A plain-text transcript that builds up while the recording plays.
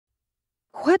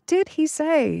What did he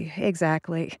say,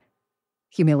 exactly?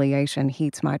 Humiliation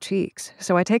heats my cheeks,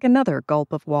 so I take another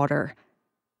gulp of water.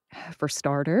 For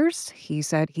starters, he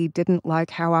said he didn't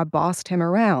like how I bossed him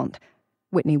around.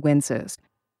 Whitney winces.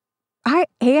 I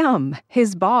am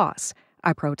his boss,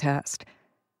 I protest.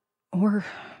 Or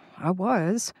I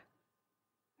was.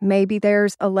 Maybe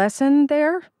there's a lesson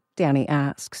there? Danny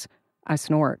asks. I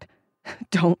snort.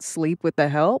 Don't sleep with the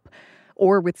help?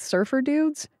 Or with surfer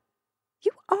dudes?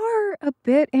 You are a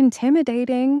bit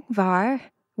intimidating, Vi,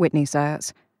 Whitney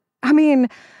says. I mean,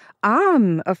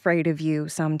 I'm afraid of you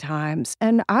sometimes,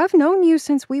 and I've known you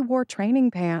since we wore training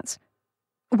pants.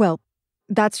 Well,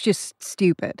 that's just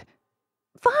stupid.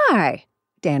 Vi,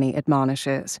 Danny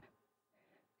admonishes.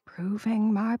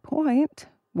 Proving my point,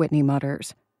 Whitney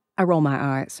mutters. I roll my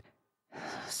eyes.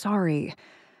 Sorry.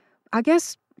 I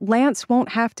guess Lance won't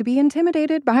have to be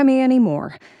intimidated by me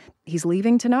anymore. He's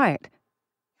leaving tonight.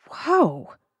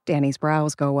 Whoa, Danny's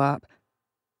brows go up.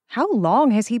 How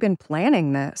long has he been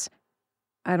planning this?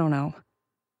 I don't know.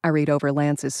 I read over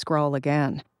Lance's scrawl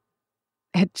again.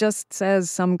 It just says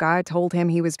some guy told him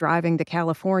he was driving to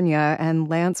California, and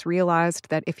Lance realized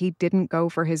that if he didn't go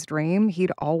for his dream,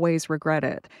 he'd always regret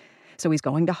it. So he's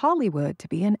going to Hollywood to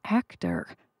be an actor.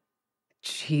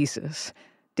 Jesus,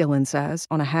 Dylan says,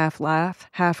 on a half-laugh,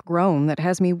 half-groan that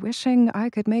has me wishing I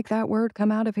could make that word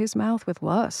come out of his mouth with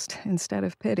lust instead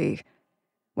of pity.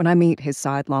 When I meet his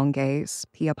sidelong gaze,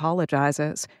 he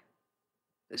apologizes.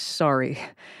 Sorry,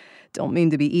 don't mean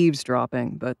to be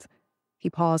eavesdropping, but... He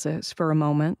pauses for a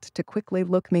moment to quickly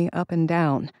look me up and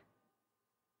down.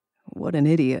 What an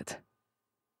idiot.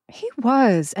 He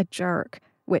was a jerk,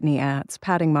 Whitney adds,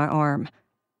 patting my arm.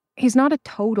 He's not a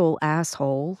total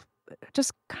asshole,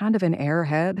 just kind of an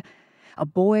airhead, a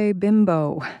boy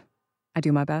bimbo. I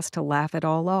do my best to laugh it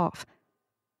all off.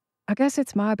 I guess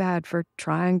it's my bad for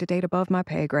trying to date above my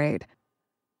pay grade.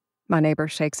 My neighbor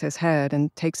shakes his head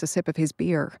and takes a sip of his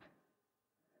beer.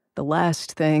 The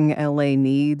last thing LA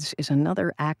needs is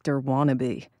another actor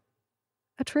wannabe.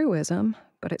 A truism,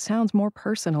 but it sounds more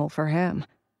personal for him.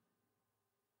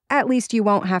 At least you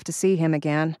won't have to see him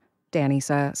again, Danny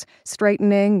says,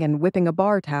 straightening and whipping a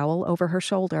bar towel over her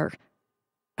shoulder.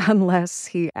 Unless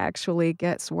he actually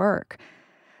gets work.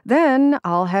 Then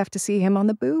I'll have to see him on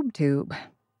the boob tube.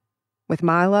 With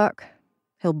my luck,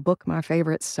 he'll book my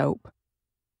favorite soap.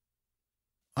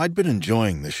 I'd been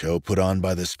enjoying the show put on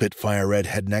by the Spitfire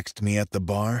redhead next to me at the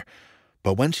bar,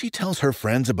 but when she tells her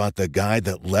friends about the guy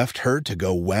that left her to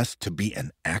go west to be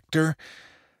an actor,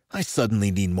 I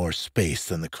suddenly need more space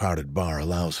than the crowded bar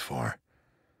allows for.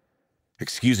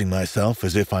 Excusing myself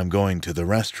as if I'm going to the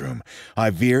restroom, I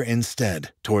veer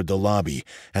instead toward the lobby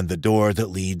and the door that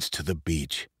leads to the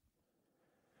beach.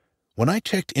 When I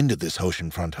checked into this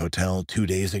oceanfront hotel 2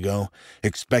 days ago,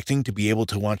 expecting to be able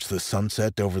to watch the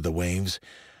sunset over the waves,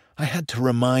 I had to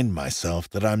remind myself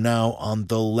that I'm now on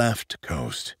the left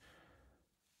coast.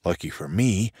 Lucky for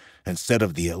me, instead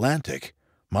of the Atlantic,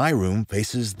 my room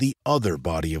faces the other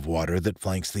body of water that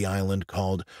flanks the island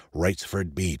called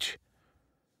Wrightsford Beach.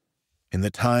 In the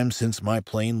time since my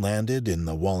plane landed in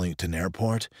the Wallington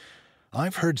airport,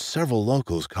 I've heard several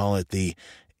locals call it the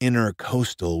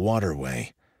Intercoastal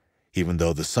Waterway, even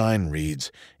though the sign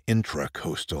reads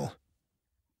intracoastal.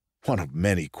 One of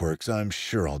many quirks I'm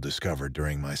sure I'll discover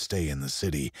during my stay in the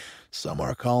city some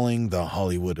are calling the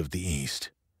Hollywood of the East.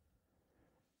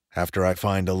 After I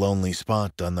find a lonely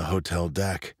spot on the hotel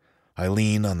deck, I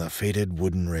lean on the faded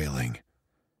wooden railing.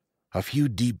 A few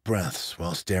deep breaths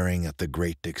while staring at the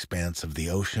great expanse of the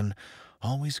ocean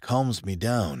always calms me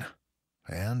down,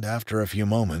 and after a few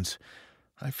moments,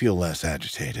 I feel less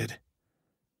agitated.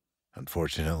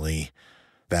 Unfortunately,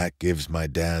 that gives my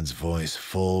dad's voice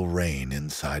full rein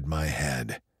inside my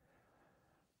head.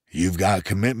 "You've got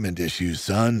commitment issues,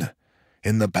 son.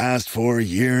 In the past 4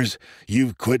 years,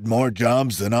 you've quit more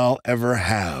jobs than I'll ever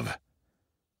have."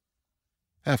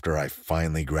 After I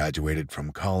finally graduated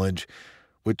from college,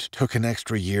 which took an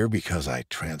extra year because I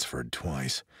transferred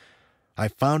twice, I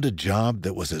found a job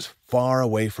that was as far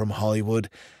away from Hollywood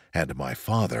and my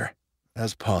father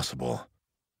as possible.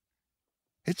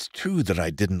 It's true that I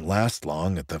didn't last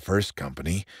long at the first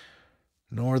company,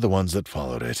 nor the ones that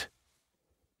followed it.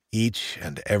 Each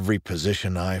and every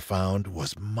position I found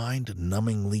was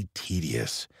mind-numbingly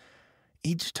tedious.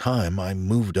 Each time I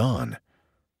moved on.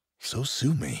 So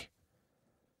sue me.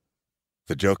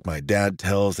 The joke my dad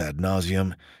tells ad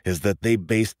nauseum is that they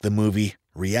based the movie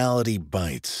Reality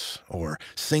Bites, or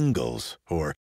Singles, or